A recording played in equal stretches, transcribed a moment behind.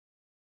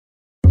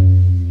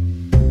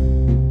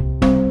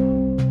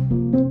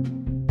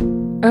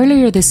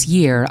Earlier this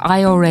year,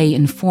 IRA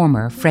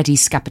informer Freddie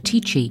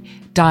Scappaticci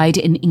died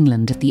in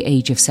England at the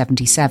age of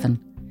 77.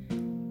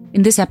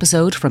 In this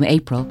episode from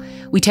April,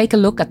 we take a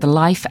look at the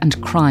life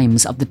and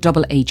crimes of the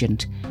double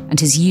agent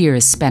and his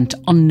years spent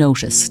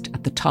unnoticed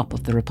at the top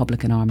of the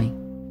Republican Army.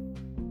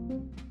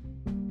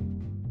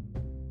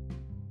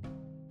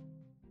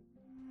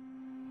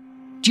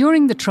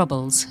 During the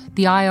Troubles,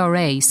 the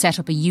IRA set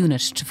up a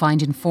unit to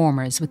find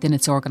informers within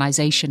its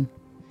organisation.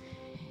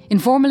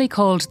 Informally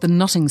called the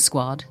Nutting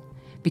Squad,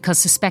 because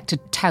suspected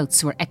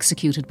touts were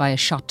executed by a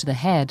shot to the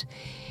head,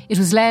 it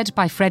was led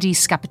by Freddie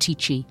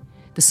Scappaticci,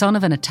 the son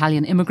of an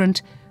Italian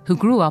immigrant who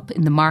grew up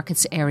in the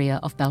markets area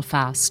of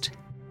Belfast.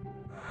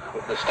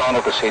 The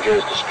standard procedure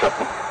is to strip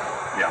them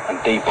and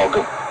debug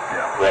them,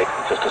 right,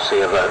 just to see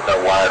if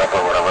they're wired up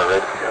or whatever,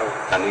 right?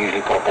 And they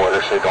usually put a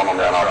boiler suit on them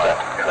then after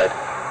that,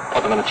 right?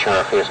 Put them in a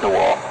chair facing the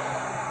wall,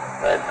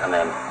 right, and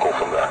then go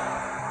from there.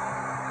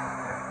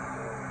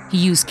 He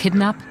used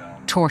kidnap,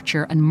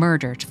 torture and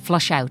murder to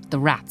flush out the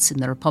rats in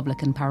the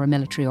Republican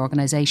paramilitary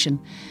organisation.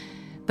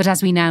 But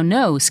as we now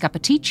know,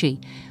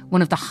 Scappaticci,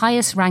 one of the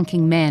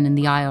highest-ranking men in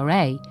the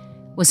IRA,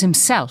 was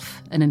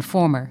himself an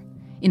informer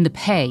in the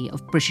pay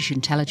of British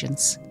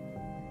intelligence.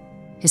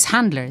 His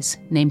handlers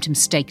named him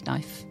Steak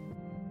Knife.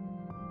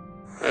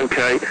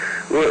 Okay,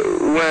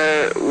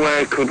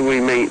 where could we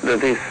meet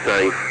that is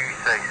safe?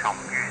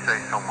 You say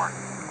somewhere.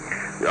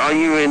 Are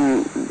you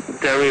in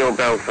Derry or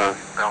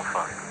Belfast?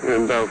 Belfast. You're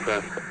in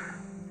Belfast.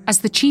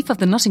 As the chief of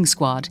the Nutting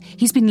Squad,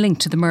 he's been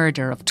linked to the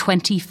murder of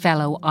 20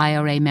 fellow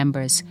IRA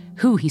members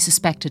who he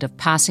suspected of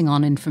passing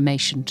on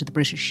information to the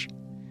British.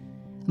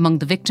 Among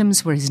the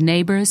victims were his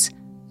neighbours,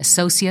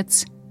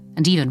 associates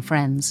and even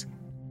friends.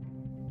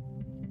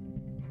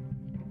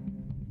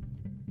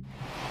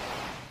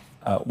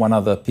 One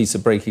other piece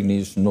of breaking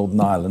news from Northern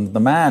Ireland. The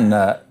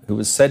man who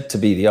was said to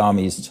be the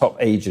Army's top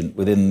agent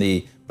within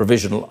the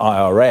Provisional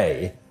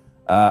IRA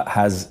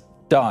has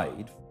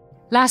died.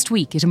 Last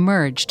week it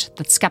emerged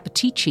that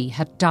Scappaticci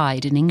had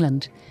died in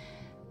England,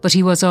 but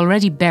he was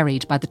already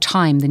buried by the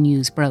time the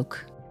news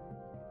broke.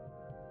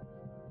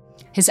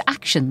 His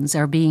actions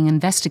are being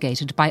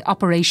investigated by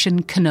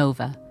Operation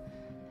Canova,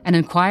 an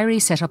inquiry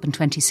set up in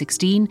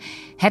 2016,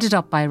 headed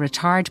up by a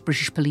retired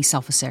British police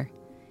officer.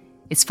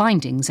 Its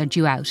findings are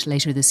due out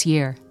later this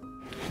year.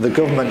 The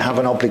government have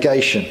an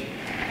obligation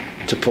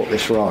to put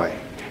this right,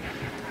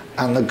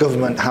 and the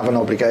government have an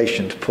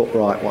obligation to put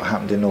right what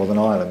happened in Northern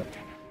Ireland.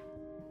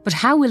 But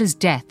how will his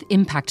death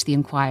impact the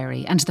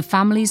inquiry and the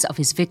families of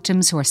his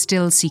victims who are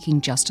still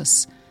seeking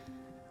justice?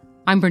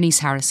 I'm Bernice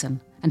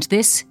Harrison, and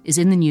this is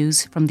In the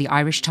News from the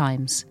Irish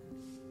Times.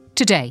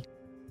 Today,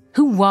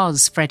 who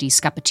was Freddie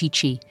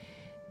Scappaticci,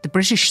 the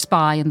British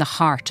spy in the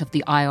heart of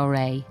the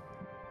IRA?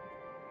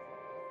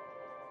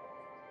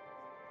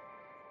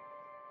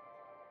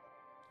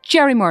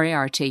 Jerry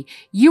Moriarty,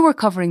 you were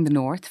covering the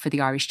North for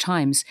the Irish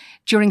Times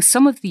during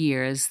some of the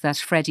years that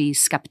Freddie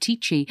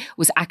Scappaticci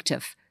was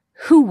active.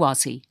 Who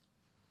was he?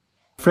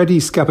 Freddie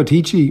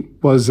Scappaticci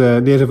was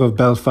a native of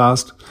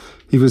Belfast.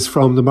 He was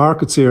from the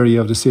markets area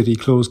of the city,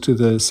 close to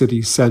the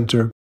city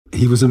centre.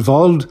 He was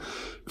involved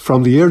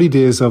from the early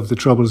days of the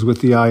Troubles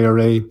with the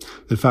IRA.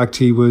 In fact,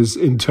 he was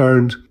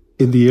interned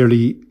in the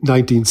early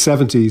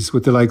 1970s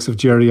with the likes of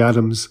Gerry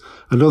Adams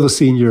and other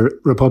senior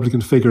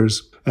Republican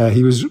figures.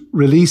 He was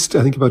released,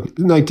 I think, about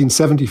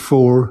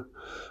 1974,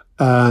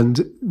 and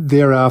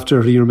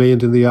thereafter he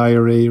remained in the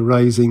IRA,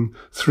 rising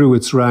through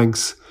its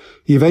ranks.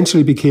 He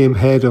eventually became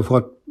head of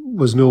what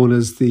was known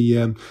as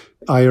the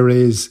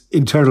IRA's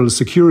Internal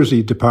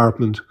Security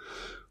Department,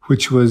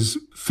 which was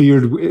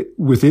feared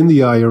within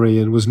the IRA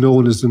and was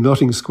known as the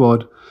Nutting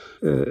Squad.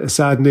 A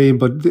sad name,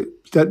 but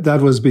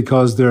that was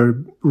because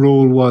their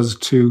role was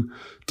to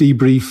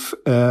debrief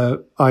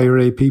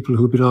IRA people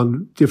who'd been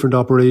on different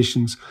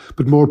operations,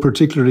 but more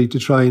particularly to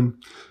try and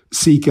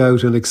seek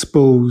out and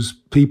expose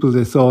people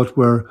they thought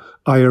were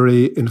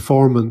IRA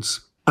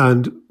informants.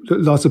 And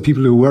lots of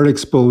people who were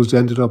exposed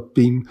ended up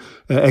being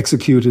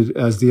executed,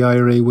 as the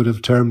IRA would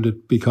have termed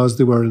it, because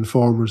they were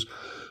informers.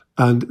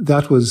 And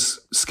that was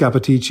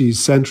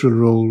Scappaticci's central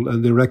role,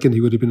 and they reckon he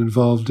would have been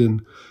involved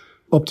in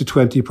up to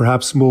 20,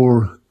 perhaps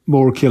more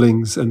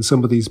killings, and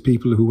some of these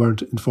people who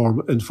weren't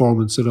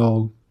informants at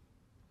all.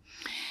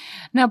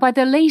 Now, by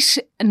the late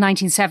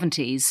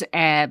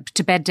 1970s,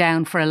 to bed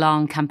down for a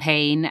long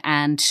campaign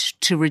and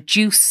to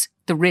reduce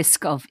the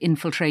risk of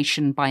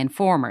infiltration by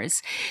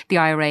informers, the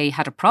IRA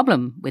had a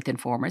problem with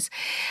informers.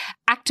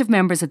 Active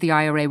members of the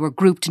IRA were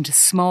grouped into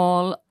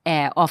small,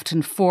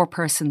 often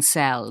four-person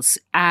cells,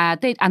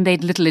 they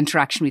had little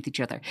interaction with each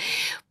other.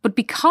 But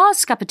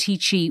because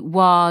Scappaticci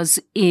was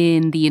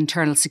in the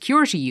Internal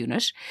Security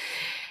Unit,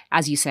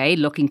 as you say,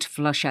 looking to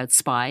flush out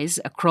spies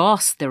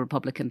across the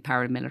Republican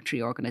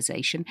paramilitary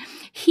organisation,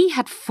 he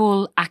had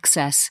full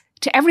access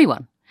to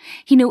everyone.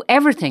 He knew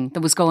everything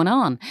that was going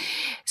on.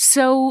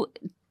 So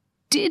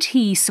did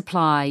he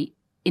supply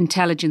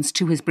intelligence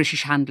to his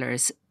British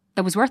handlers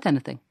that was worth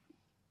anything?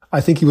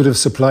 I think he would have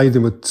supplied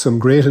them with some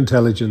great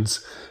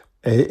intelligence.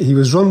 He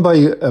was run by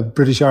a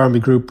British Army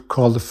group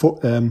called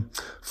the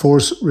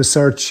Force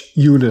Research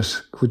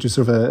Unit, which is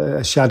sort of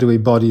a shadowy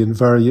body and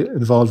very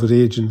involved with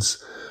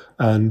agents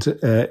and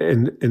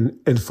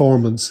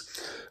informants.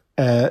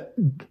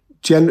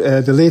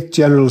 The late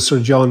General Sir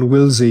John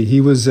Willsey,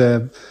 he was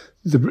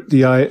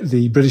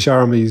the British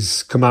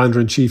Army's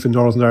commander-in-chief in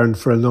Northern Ireland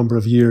for a number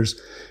of years.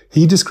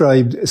 He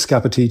described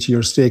Scappaticci,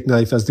 or Steak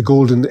Knife, as the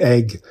golden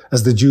egg,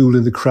 as the jewel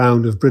in the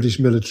crown of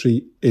British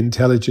military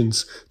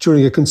intelligence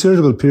during a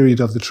considerable period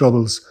of the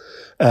Troubles.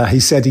 He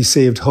said he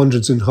saved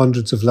hundreds and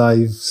hundreds of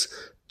lives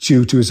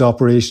due to his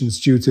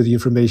operations, due to the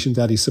information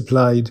that he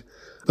supplied.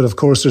 But of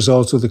course, there's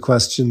also the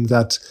question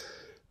that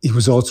he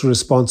was also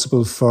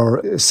responsible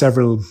for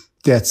several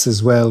deaths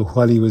as well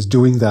while he was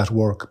doing that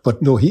work.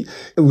 But no, it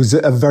was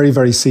a very,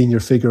 very senior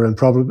figure, and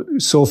probably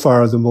so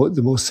far the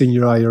most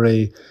senior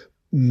IRA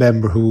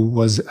member who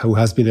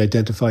has been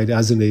identified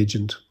as an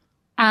agent.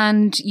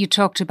 And you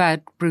talked about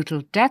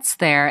brutal deaths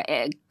there.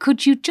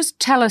 Could you just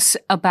tell us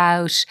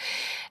about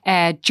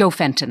Joe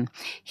Fenton?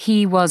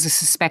 He was a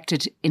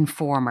suspected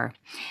informer.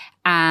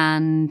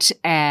 And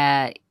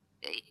I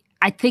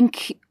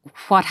think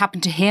what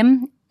happened to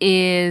him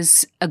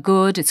is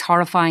it's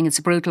horrifying, it's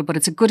brutal, but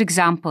it's a good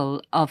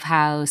example of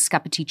how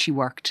Scappaticci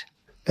worked.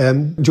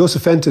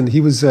 Joseph Fenton, he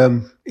was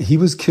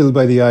killed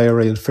by the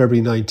IRA in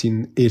February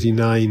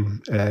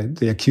 1989.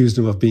 They accused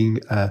him of being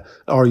a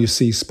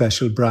RUC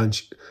special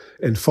branch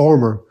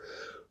informer.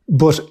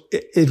 But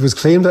it was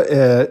claimed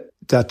that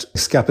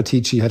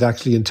Scappaticci had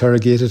actually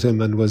interrogated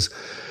him and was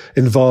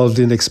involved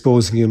in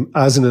exposing him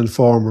as an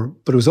informer.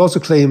 But it was also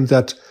claimed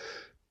that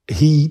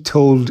he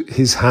told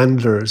his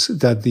handlers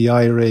that the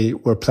IRA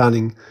were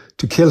planning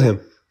to kill him,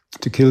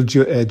 to kill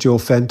Joe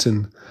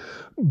Fenton.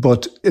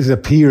 But it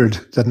appeared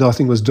that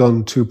nothing was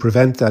done to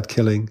prevent that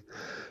killing.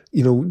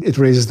 You know, it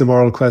raises the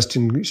moral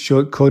question,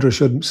 could or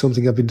should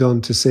something have been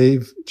done to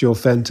save Joe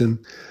Fenton?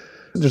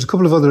 There's a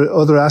couple of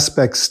other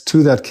aspects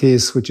to that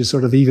case which is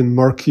sort of even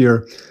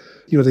murkier.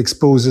 You know, it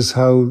exposes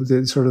how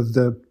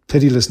the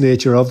pitiless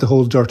nature of the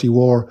whole dirty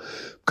war,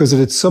 because it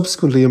had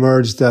subsequently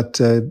emerged that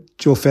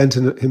Joe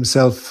Fenton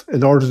himself,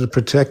 in order to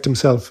protect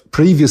himself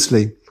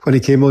previously, when he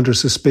came under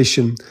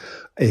suspicion,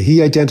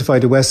 he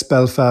identified a West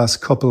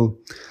Belfast couple,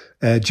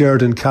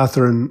 Gerard and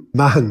Catherine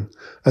Mahon,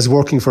 as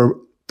working for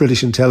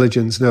British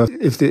intelligence. Now,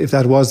 if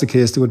that was the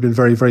case, they would have been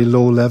very, very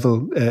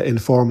low-level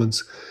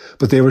informants.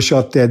 But they were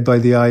shot dead by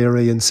the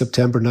IRA in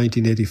September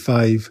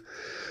 1985.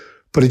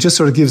 But it just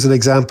sort of gives an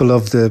example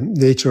of the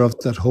nature of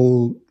that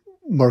whole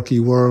murky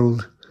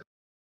world.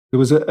 There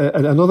was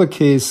another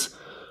case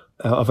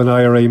of an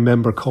IRA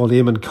member called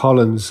Eamon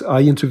Collins.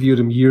 I interviewed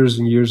him years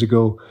and years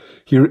ago.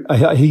 He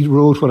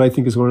wrote what I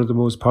think is one of the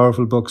most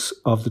powerful books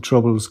of the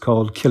Troubles,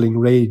 called Killing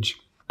Rage.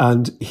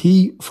 And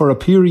he, for a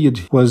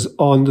period, was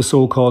on the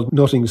so-called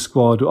Nutting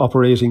Squad,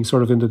 operating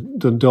sort of in the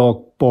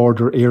Dundalk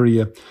border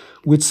area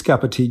with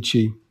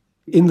Scappaticci.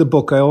 In the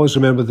book, I always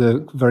remember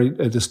the very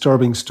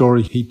disturbing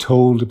story he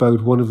told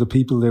about one of the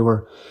people they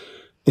were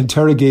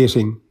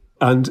interrogating.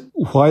 And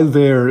while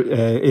there,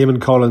 Eamon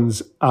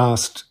Collins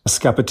asked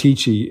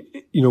Scappaticci,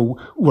 you know,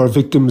 were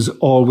victims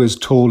always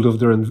told of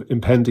their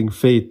impending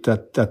fate,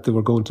 that they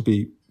were going to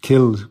be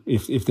killed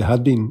if they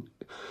had been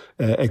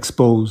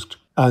exposed?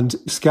 And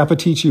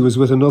Scappaticci was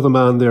with another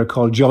man there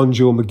called John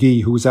Joe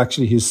McGee, who was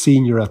actually his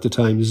senior at the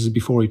time. This is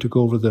before he took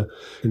over the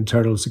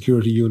internal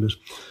security unit.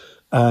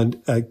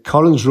 And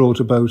Collins wrote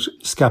about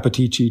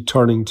Scappaticci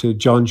turning to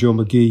John Joe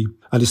McGee,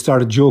 and he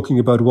started joking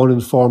about one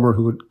informer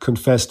who had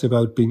confessed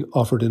about being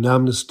offered an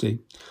amnesty.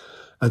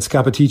 And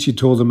Scappaticci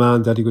told the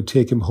man that he would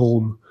take him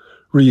home,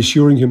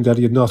 reassuring him that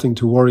he had nothing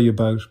to worry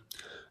about.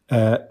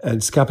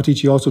 And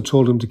Scappaticci also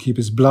told him to keep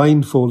his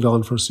blindfold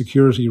on for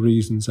security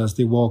reasons as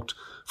they walked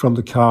from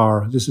the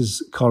car. This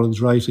is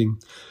Collins writing.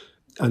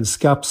 And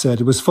Scap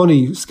said, it was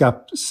funny,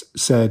 Scap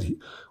said,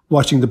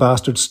 watching the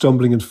bastard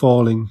stumbling and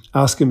falling,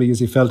 asking me as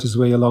he felt his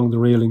way along the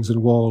railings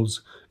and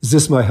walls, is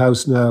this my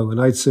house now?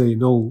 And I'd say,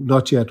 no,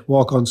 not yet,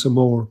 walk on some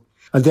more.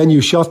 And then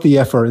you shot the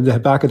effer in the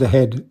back of the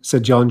head,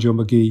 said John Joe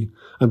McGee,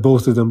 and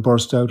both of them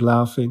burst out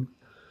laughing.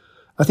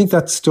 I think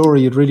that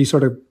story, it really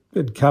sort of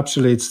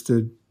encapsulates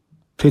the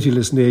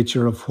pitiless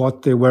nature of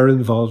what they were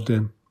involved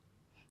in.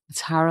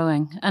 It's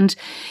harrowing. And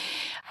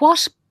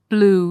what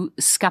blew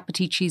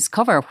Scappaticci's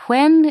cover?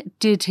 When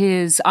did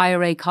his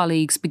IRA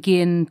colleagues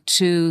begin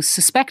to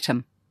suspect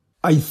him?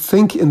 I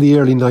think in the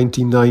early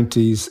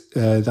 1990s,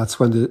 that's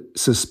when the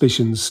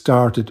suspicions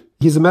started.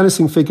 He's a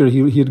menacing figure.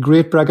 He had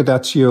great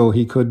braggadocio.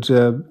 He could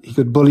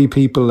bully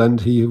people, and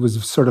he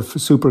was sort of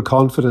super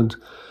confident.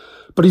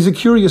 But he's a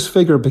curious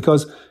figure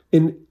because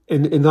in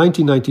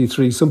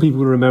 1993, some people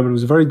will remember, there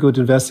was a very good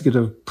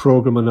investigative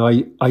program on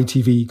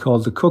ITV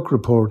called The Cook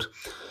Report.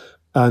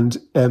 And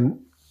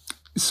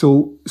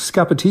so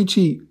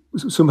Scappaticci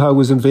somehow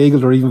was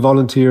inveigled or even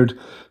volunteered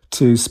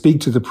to speak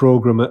to the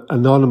program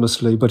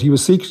anonymously, but he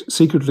was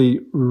secretly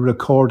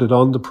recorded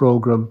on the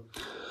program.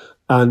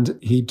 And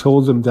he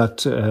told them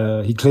that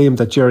he claimed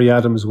that Gerry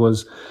Adams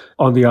was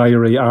on the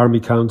IRA Army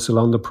Council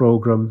on the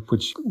programme,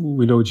 which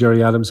we know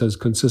Gerry Adams has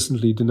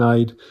consistently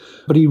denied.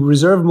 But he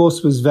reserved most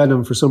of his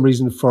venom for some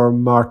reason for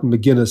Martin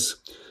McGuinness.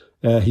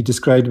 He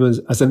described him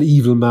as an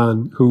evil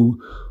man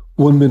who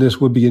one minute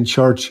would be in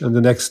church and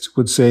the next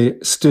would say,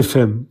 stiff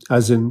him,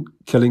 as in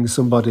killing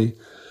somebody.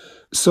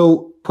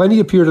 So when he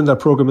appeared on that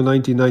programme in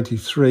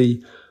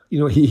 1993,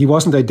 he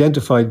wasn't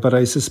identified, but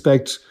I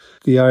suspect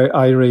the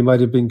IRA might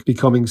have been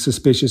becoming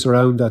suspicious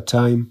around that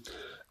time.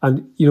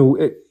 And,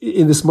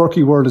 in this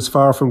murky world, it's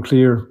far from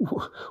clear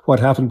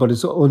what happened, but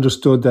it's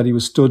understood that he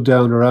was stood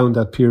down around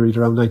that period,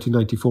 around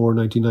 1994,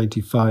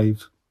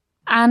 1995.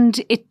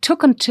 And it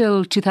took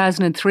until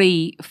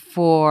 2003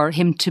 for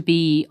him to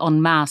be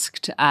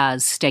unmasked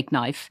as Steak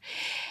Knife.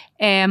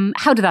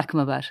 How did that come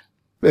about?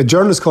 A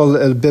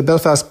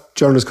Belfast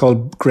journalist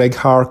called Greg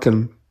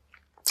Harkin,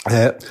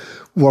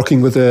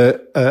 working with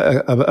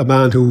a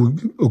man who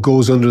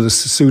goes under the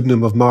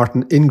pseudonym of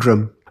Martin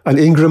Ingram. And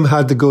Ingram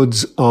had the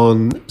goods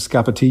on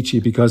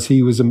Scappaticci because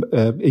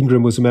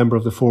Ingram was a member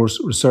of the Force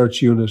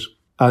Research Unit.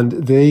 And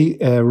they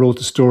wrote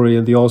the story,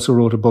 and they also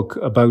wrote a book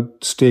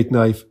about Steak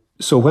Knife.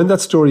 So when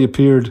that story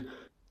appeared,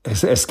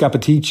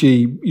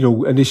 Scappaticci,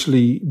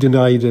 initially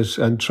denied it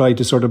and tried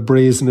to sort of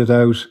brazen it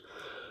out.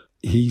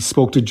 He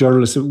spoke to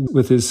journalists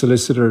with his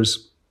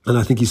solicitors, and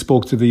I think he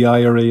spoke to the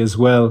IRA as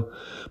well.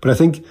 But I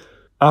think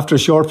after a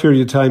short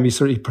period of time,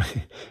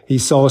 he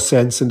saw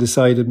sense and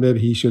decided maybe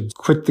he should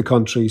quit the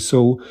country.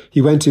 So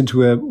he went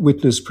into a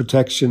witness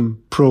protection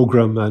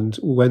program and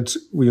went,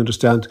 we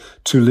understand,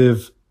 to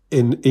live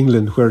in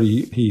England, where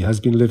he has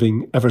been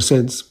living ever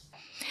since.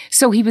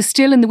 So he was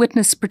still in the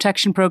witness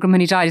protection program when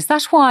he died. Is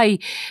that why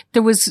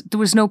there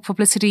was no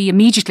publicity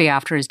immediately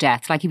after his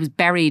death? Like he was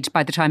buried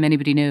by the time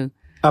anybody knew?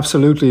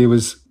 Absolutely.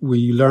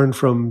 We learned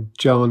from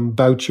John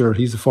Boucher,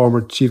 he's the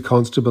former chief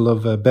constable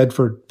of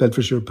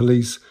Bedfordshire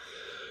Police,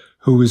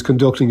 who is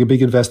conducting a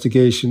big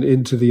investigation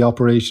into the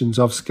operations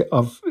of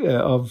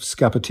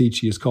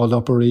Scappaticci. It's called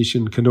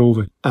Operation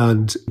Canova.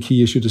 And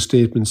he issued a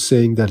statement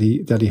saying that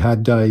he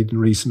had died in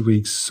recent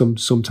weeks,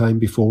 sometime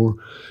before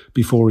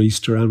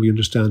Easter, and we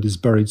understand is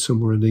buried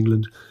somewhere in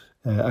England.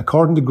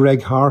 According to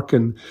Greg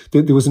Harkin,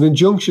 there was an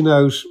injunction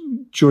out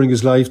during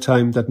his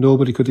lifetime that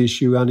nobody could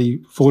issue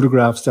any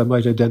photographs that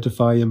might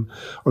identify him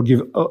or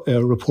give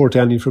report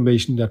any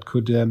information that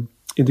could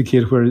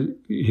indicate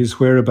his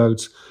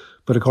whereabouts.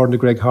 But according to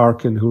Greg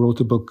Harkin, who wrote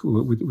the book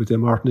with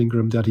Martin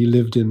Ingram, that he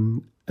lived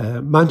in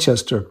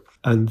Manchester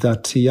and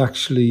that he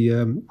actually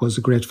was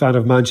a great fan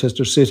of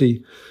Manchester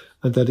City,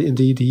 and that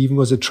indeed he even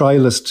was a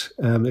trialist,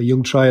 a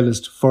young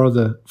trialist for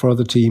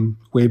the team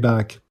way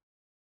back.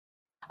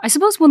 I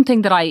suppose one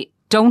thing that I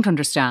don't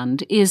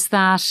understand is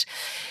that,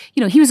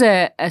 he was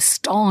a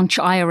staunch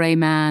IRA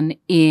man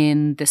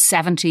in the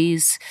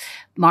 70s,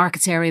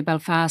 Markets area,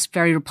 Belfast,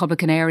 very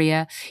Republican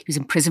area. He was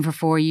in prison for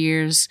 4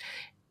 years.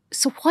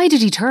 So why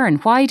did he turn?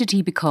 Why did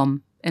he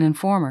become an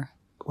informer?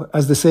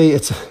 As they say,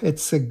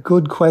 it's a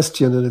good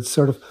question, and it's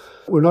sort of,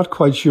 we're not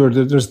quite sure.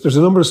 There's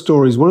a number of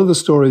stories. One of the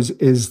stories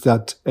is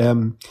that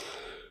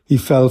he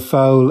fell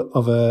foul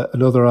of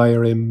another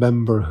IRA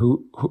member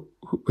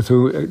with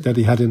who that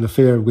he had an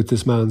affair with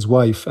this man's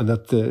wife, and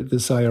that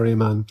this IRA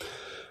man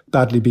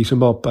badly beat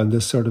him up, and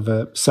this sort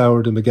of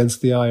soured him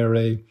against the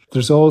IRA.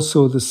 There's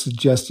also the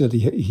suggestion that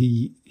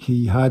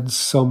he had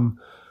some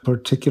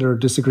particular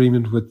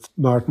disagreement with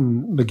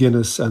Martin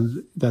McGuinness,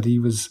 and that he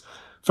was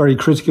very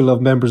critical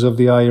of members of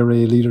the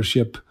IRA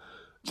leadership.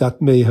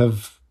 That may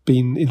have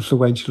been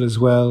influential as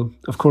well.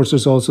 Of course,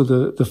 there's also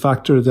the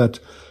factor that,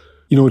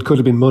 it could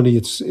have been money.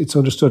 It's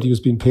understood he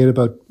was being paid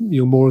about,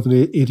 more than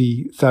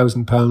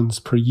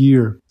 £80,000 per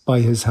year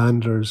by his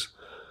handlers.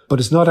 But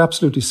it's not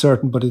absolutely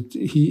certain, but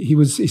he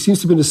seems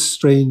to have been a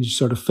strange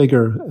sort of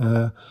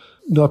figure,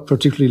 not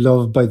particularly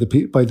loved by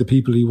the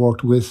people he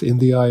worked with in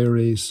the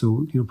IRA.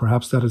 So,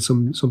 perhaps that had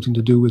something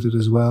to do with it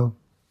as well.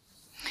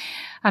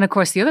 And of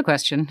course, the other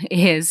question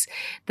is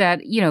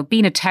that,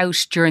 being a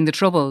tout during the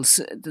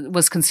Troubles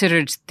was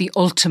considered the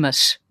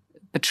ultimate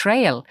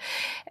betrayal.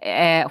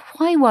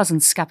 Why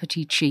wasn't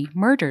Scappaticci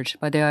murdered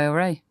by the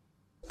IRA?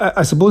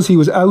 I suppose he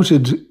was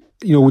outed.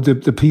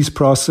 The peace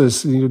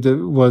process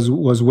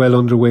was well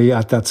underway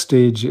at that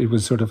stage. It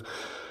was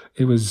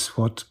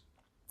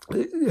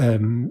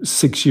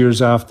 6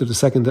 years after the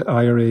second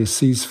IRA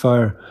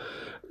ceasefire.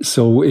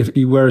 So if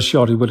he were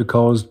shot, it would have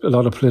caused a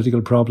lot of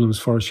political problems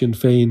for Sinn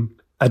Féin.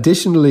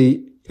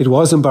 Additionally, it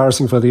was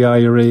embarrassing for the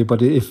IRA,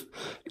 but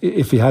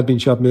if he had been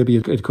shot, maybe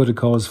it could have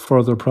caused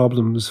further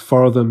problems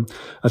for them.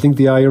 I think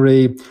the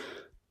IRA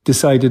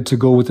decided to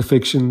go with the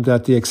fiction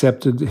that they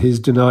accepted his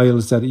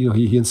denials, that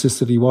he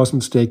insisted he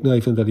wasn't Steak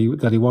Knife and that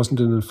he wasn't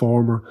an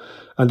informer,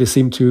 and they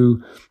seemed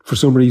to, for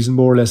some reason,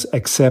 more or less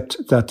accept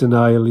that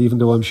denial, even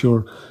though I'm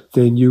sure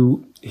they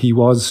knew he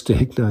was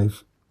Steak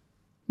Knife.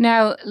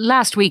 Now,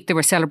 last week there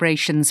were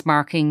celebrations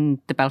marking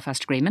the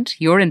Belfast Agreement.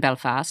 You're in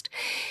Belfast.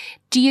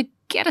 Do you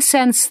get a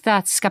sense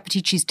that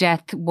Scappaticci's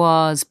death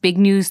was big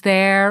news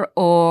there,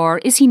 or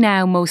is he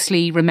now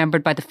mostly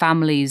remembered by the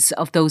families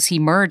of those he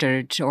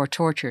murdered or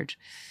tortured?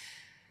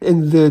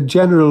 In the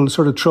general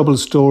sort of troubled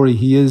story,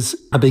 he is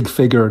a big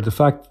figure. The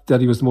fact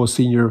that he was the most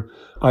senior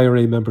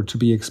IRA member to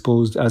be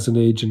exposed as an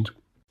agent,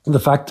 the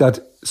fact that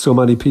so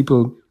many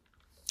people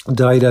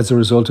died as a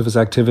result of his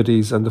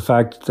activities, and the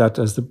fact that,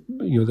 as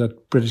that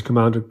British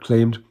commander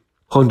claimed,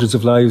 hundreds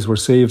of lives were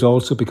saved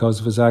also because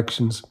of his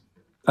actions.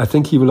 I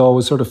think he will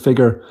always sort of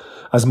figure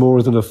as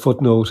more than a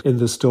footnote in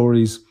the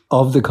stories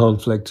of the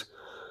conflict.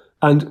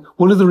 And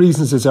one of the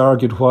reasons it's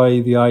argued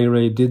why the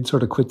IRA did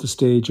sort of quit the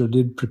stage or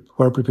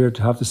were prepared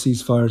to have the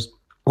ceasefires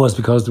was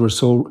because they were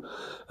so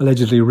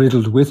allegedly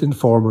riddled with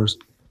informers.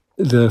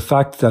 The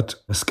fact that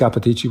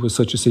Scappaticci was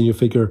such a senior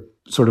figure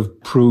sort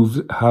of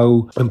proved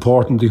how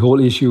important the whole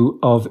issue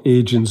of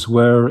agents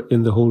were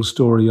in the whole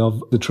story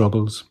of the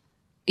Troubles.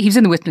 He was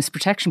in the witness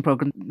protection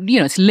programme.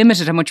 It's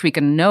limited how much we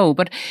can know,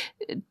 but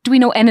do we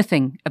know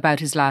anything about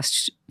his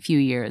last few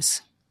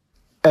years?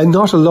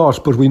 Not a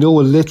lot, but we know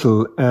a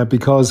little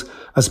because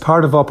as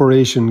part of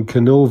Operation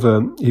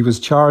Canova, he was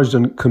charged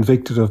and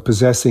convicted of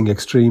possessing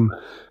extreme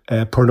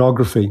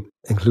pornography,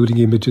 including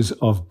images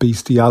of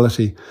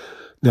bestiality.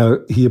 Now,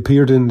 he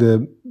appeared in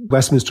the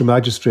Westminster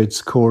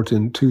Magistrates Court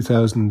in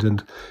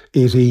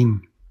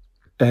 2018.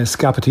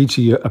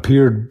 Scappaticci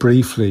appeared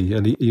briefly,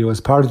 and he,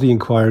 as part of the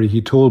inquiry,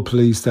 he told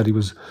police that he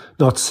was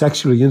not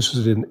sexually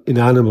interested in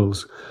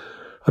animals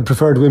and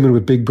preferred women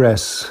with big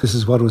breasts. This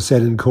is what was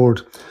said in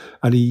court.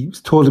 And he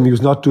told him he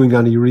was not doing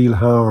any real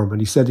harm, and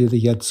he said that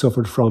he had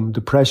suffered from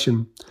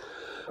depression.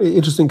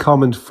 Interesting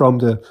comment from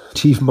the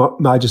Chief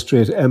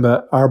Magistrate,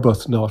 Emma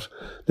Arbuthnot.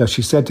 Now,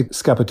 she said to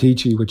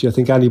Scappaticci, which I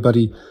think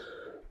anybody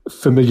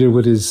familiar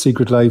with his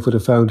secret life would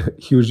have found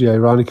hugely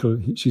ironical.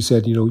 She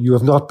said, you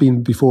have not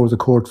been before the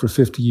court for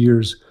 50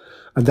 years,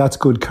 and that's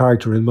good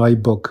character in my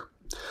book.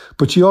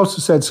 But she also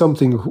said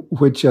something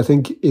which I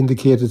think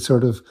indicated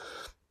sort of,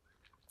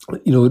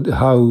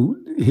 how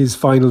his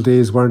final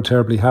days weren't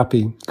terribly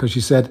happy, because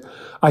she said,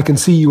 I can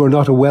see you are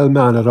not a well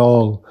man at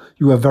all.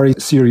 You have very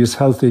serious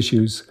health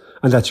issues,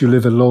 and that you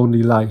live a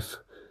lonely life.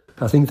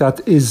 I think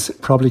that is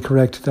probably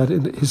correct, that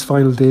his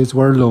final days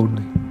were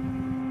lonely.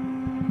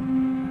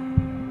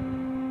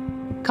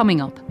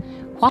 Coming up,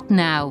 what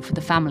now for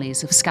the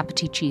families of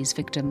Scappaticci's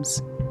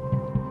victims?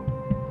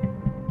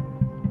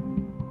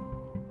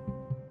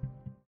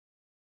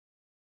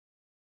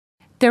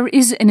 There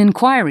is an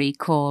inquiry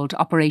called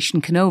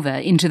Operation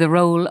Canova into the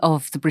role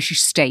of the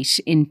British state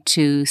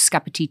into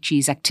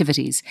Scappaticci's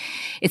activities.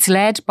 It's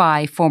led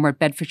by former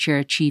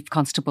Bedfordshire Chief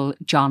Constable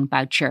John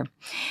Boucher,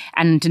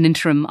 and an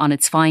interim on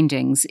its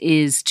findings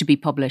is to be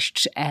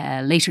published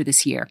later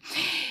this year.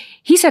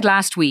 He said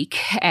last week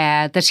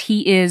that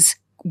he is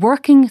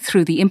working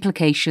through the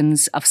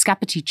implications of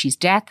Scappaticci's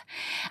death,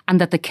 and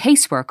that the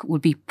casework will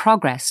be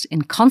progressed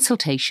in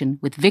consultation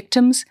with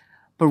victims,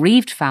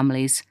 bereaved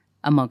families,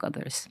 among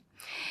others.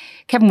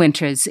 Kevin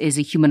Winters is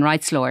a human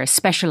rights lawyer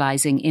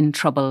specialising in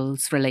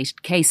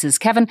Troubles-related cases.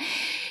 Kevin,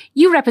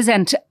 you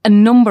represent a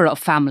number of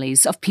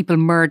families of people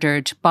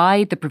murdered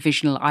by the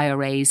Provisional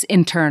IRA's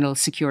Internal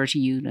Security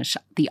Unit,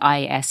 the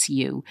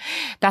ISU.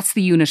 That's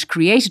the unit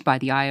created by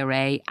the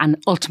IRA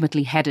and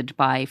ultimately headed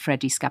by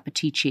Freddie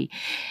Scappaticci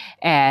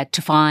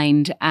to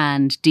find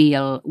and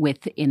deal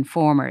with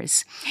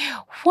informers.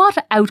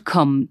 What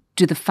outcome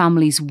do the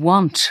families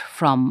want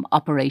from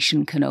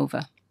Operation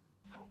Canova?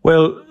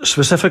 Well,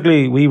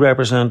 specifically, we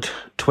represent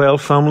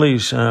 12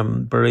 families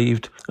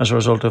bereaved as a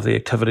result of the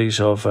activities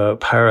of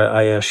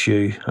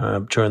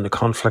para-ISU during the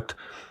conflict.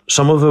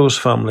 Some of those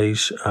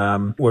families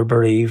were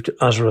bereaved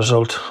as a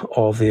result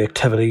of the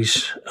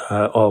activities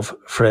of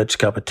Fred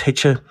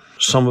Scappaticci.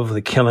 Some of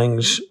the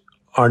killings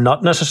are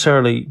not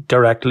necessarily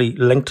directly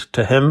linked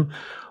to him,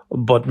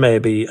 but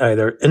maybe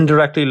either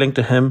indirectly linked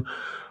to him,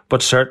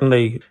 but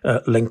certainly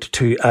linked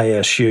to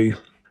ISU.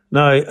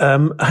 Now,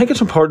 I think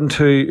it's important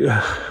to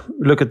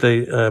look at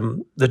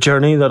the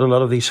journey that a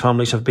lot of these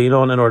families have been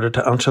on in order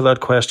to answer that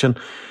question.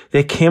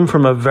 They came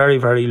from a very,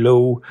 very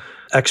low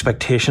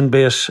expectation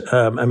base.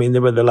 They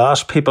were the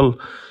last people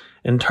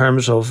in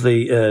terms of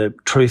the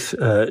truth,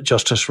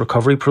 justice,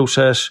 recovery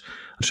process.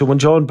 So when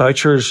John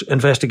Boucher's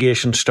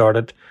investigation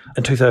started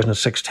in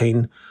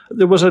 2016,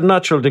 there was a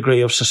natural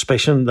degree of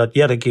suspicion that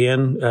yet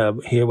again,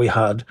 here we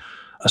had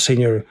a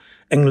senior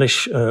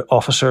English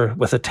officer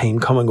with a team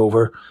coming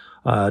over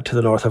to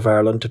the north of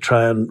Ireland to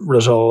try and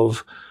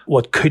resolve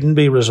what couldn't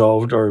be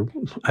resolved, or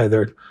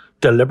either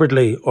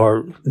deliberately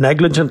or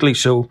negligently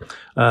so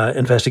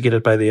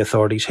investigated by the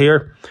authorities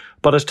here.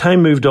 But as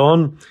time moved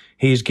on,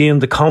 he's gained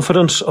the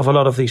confidence of a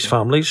lot of these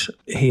families.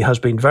 He has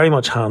been very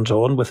much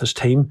hands-on with his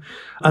team,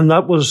 and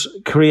that was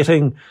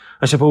creating,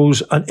 I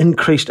suppose, an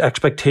increased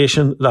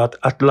expectation that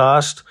at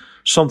last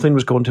something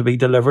was going to be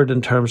delivered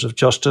in terms of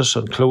justice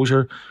and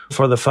closure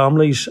for the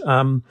families.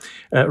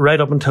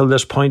 Right up until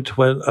this point,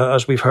 when,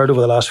 as we've heard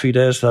over the last few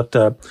days, that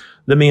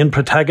the main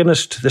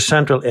protagonist, the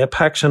central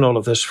apex in all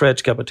of this, Fred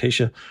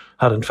Scappaticci,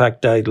 had in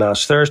fact died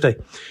last Thursday.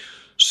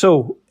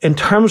 So in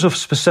terms of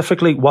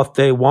specifically what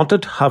they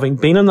wanted, having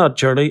been on that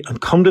journey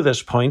and come to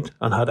this point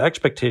and had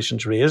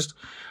expectations raised,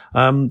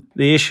 the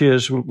issue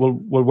is, well,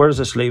 where does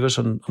this leave us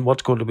and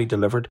what's going to be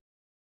delivered?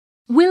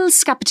 Will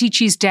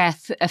Scappaticci's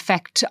death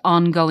affect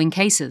ongoing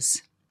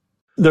cases?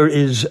 There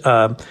is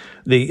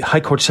the High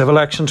Court civil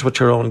actions,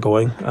 which are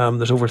ongoing.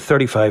 There's over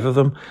 35 of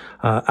them.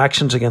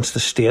 Actions against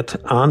the state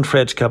and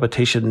Fred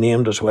Scappaticci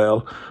named as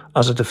well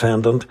as a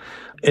defendant.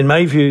 In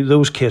my view,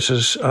 those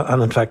cases,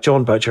 and in fact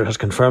John Boucher has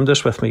confirmed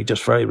this with me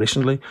just very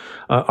recently,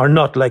 are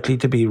not likely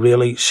to be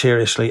really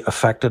seriously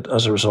affected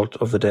as a result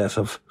of the death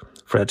of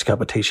Fred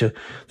Scappaticci.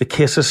 The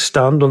cases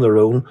stand on their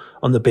own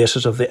on the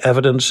basis of the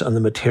evidence and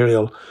the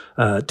material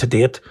to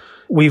date.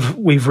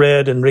 We've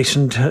read in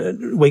recent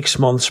weeks,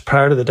 months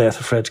prior to the death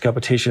of Fred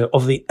Scappaticci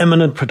of the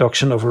imminent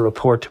production of a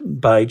report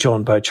by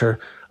John Boucher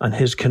and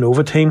his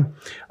Canova team.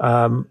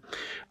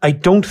 I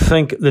don't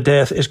think the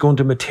death is going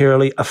to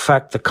materially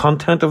affect the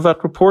content of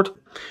that report.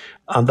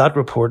 And that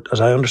report,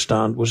 as I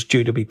understand, was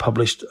due to be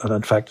published. And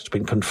in fact, it's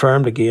been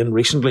confirmed again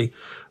recently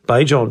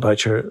by John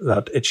Boucher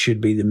that it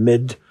should be the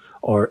mid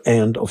or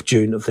end of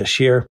June of this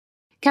year.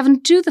 Kevin,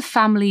 do the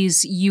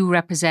families you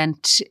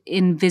represent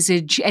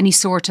envisage any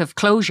sort of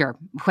closure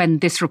when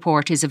this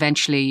report is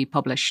eventually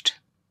published?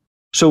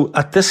 So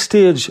at this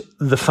stage,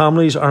 the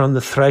families are on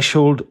the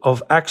threshold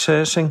of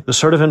accessing the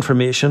sort of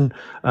information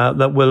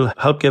that will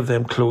help give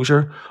them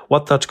closure.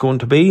 What that's going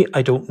to be,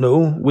 I don't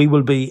know. We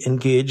will be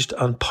engaged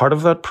and part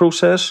of that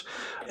process.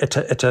 It's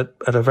at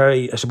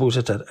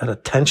a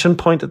tension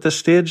point at this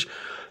stage.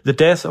 The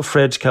death of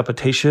Fred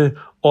Scappaticci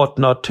ought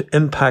not to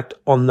impact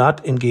on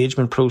that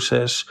engagement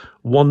process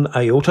one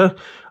iota,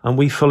 and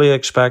we fully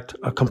expect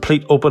a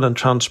complete, open and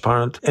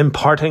transparent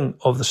imparting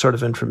of the sort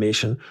of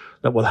information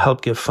that will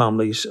help give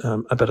families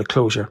a bit of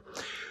closure.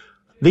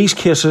 These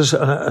cases,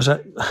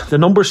 the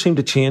numbers seem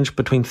to change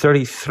between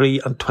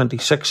 33 and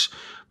 26,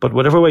 but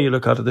whatever way you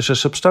look at it, there's a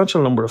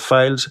substantial number of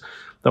files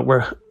that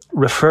were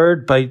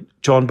referred by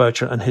John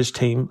Boucher and his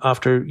team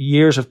after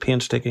years of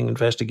painstaking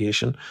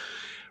investigation,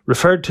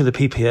 referred to the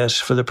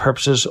PPS for the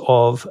purposes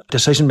of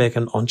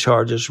decision-making on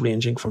charges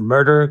ranging from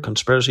murder,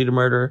 conspiracy to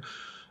murder,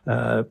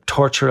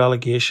 torture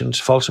allegations,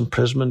 false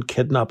imprisonment,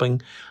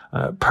 kidnapping,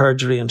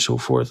 perjury and so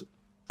forth.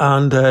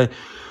 And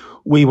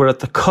we were at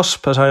the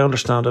cusp, as I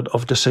understand it,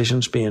 of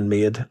decisions being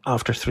made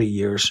after 3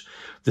 years.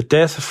 The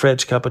death of Fred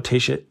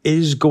Scappaticci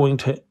is going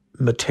to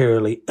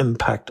materially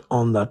impact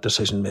on that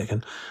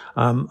decision-making.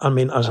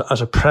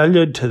 As a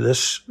prelude to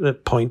this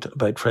point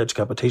about Fred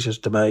Scappaticci's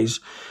demise,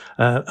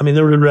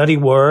 there already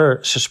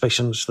were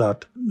suspicions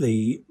that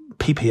the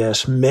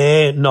PPS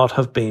may not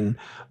have been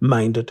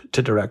minded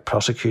to direct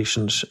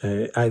prosecutions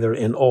either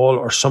in all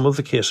or some of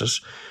the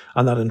cases,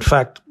 and that in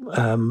fact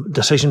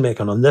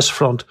decision-making on this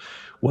front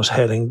was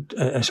heading,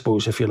 I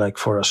suppose, if you like,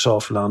 for a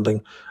soft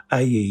landing,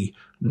 i.e.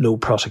 no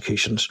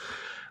prosecutions.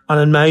 And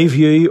in my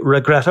view,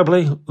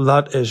 regrettably,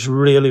 that is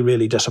really,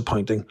 really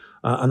disappointing,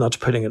 and that's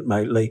putting it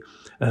mildly.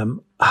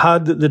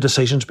 Had the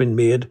decisions been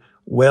made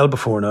well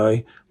before now,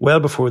 well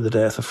before the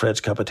death of Fred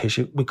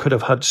Scappaticci, we could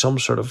have had some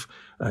sort of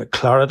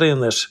clarity in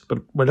this, but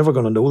we're never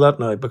going to know that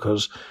now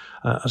because,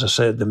 as I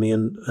said, the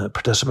main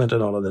participant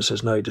in all of this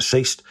is now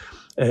deceased.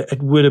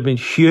 It would have been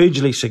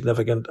hugely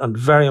significant and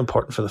very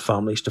important for the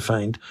families to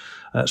find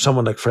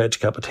someone like Fred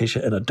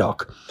Scappaticci in a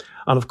dock.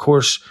 And of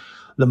course,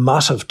 the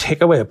massive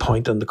takeaway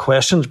point and the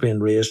questions being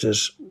raised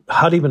is,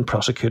 had he been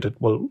prosecuted,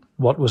 well,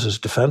 what was his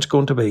defence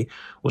going to be?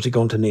 Was he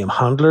going to name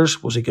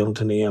handlers? Was he going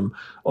to name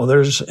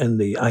others in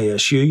the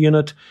ISU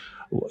unit?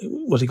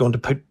 Was he going to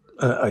put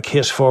a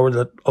case forward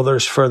that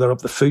others further up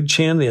the food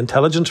chain, the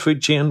intelligence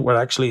food chain, were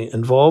actually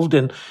involved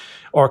in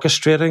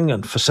orchestrating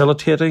and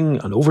facilitating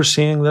and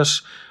overseeing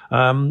this?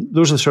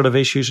 Those are the sort of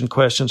issues and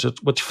questions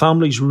which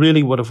families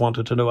really would have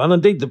wanted to know. And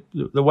indeed,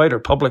 the wider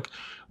public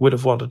would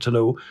have wanted to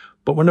know.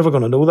 But we're never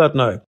going to know that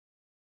now.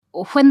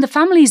 When the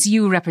families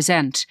you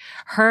represent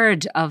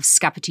heard of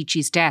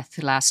Scappaticci's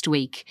death last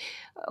week,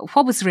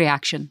 what was the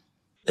reaction?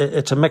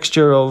 It's a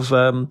mixture of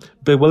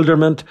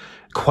bewilderment,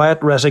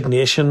 quiet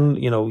resignation.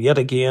 Yet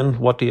again,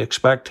 what do you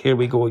expect? Here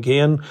we go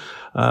again.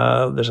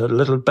 There's a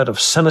little bit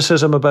of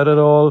cynicism about it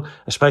all,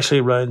 especially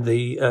around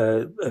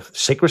the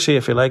secrecy,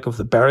 if you like, of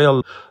the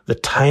burial, the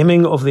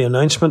timing of the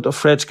announcement of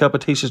Fred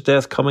Scappaticci's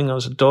death coming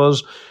as it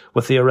does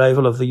with the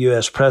arrival of the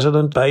US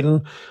President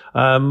Biden.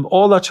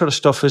 All that sort of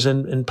stuff is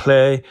in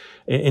play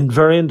in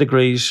varying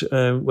degrees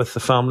with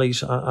the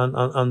families,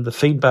 and the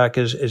feedback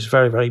is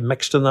very, very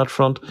mixed on that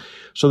front.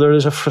 So there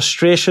is a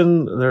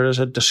frustration, there is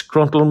a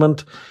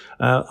disgruntlement,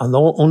 and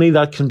only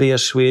that can be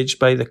assuaged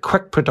by the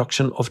quick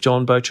production of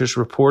John Boucher's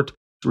report,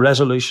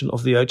 resolution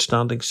of the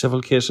outstanding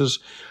civil cases.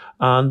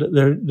 And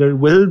there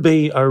will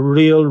be a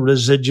real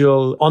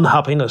residual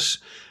unhappiness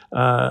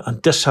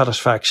and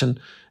dissatisfaction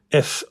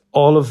if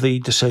all of the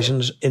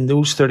decisions in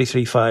those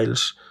 33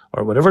 files,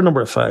 or whatever number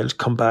of files,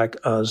 come back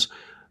as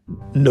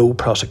no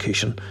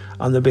prosecution.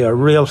 And there'll be a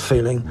real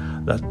feeling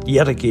that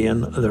yet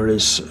again there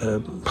is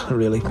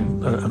really,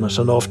 and it's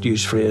an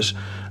oft-used phrase,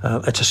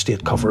 it's a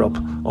state cover-up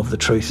of the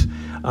truth.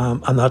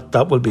 And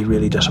that will be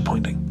really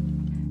disappointing.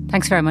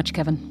 Thanks very much,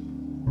 Kevin.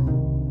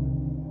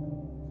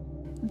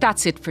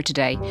 That's it for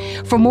today.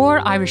 For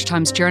more Irish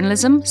Times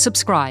journalism,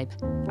 subscribe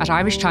at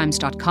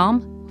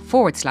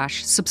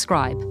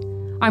irishtimes.com/subscribe.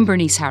 I'm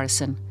Bernice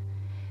Harrison.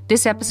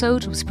 This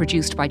episode was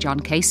produced by John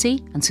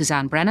Casey and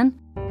Suzanne Brennan.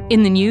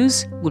 In the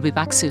News, we'll be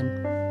back soon.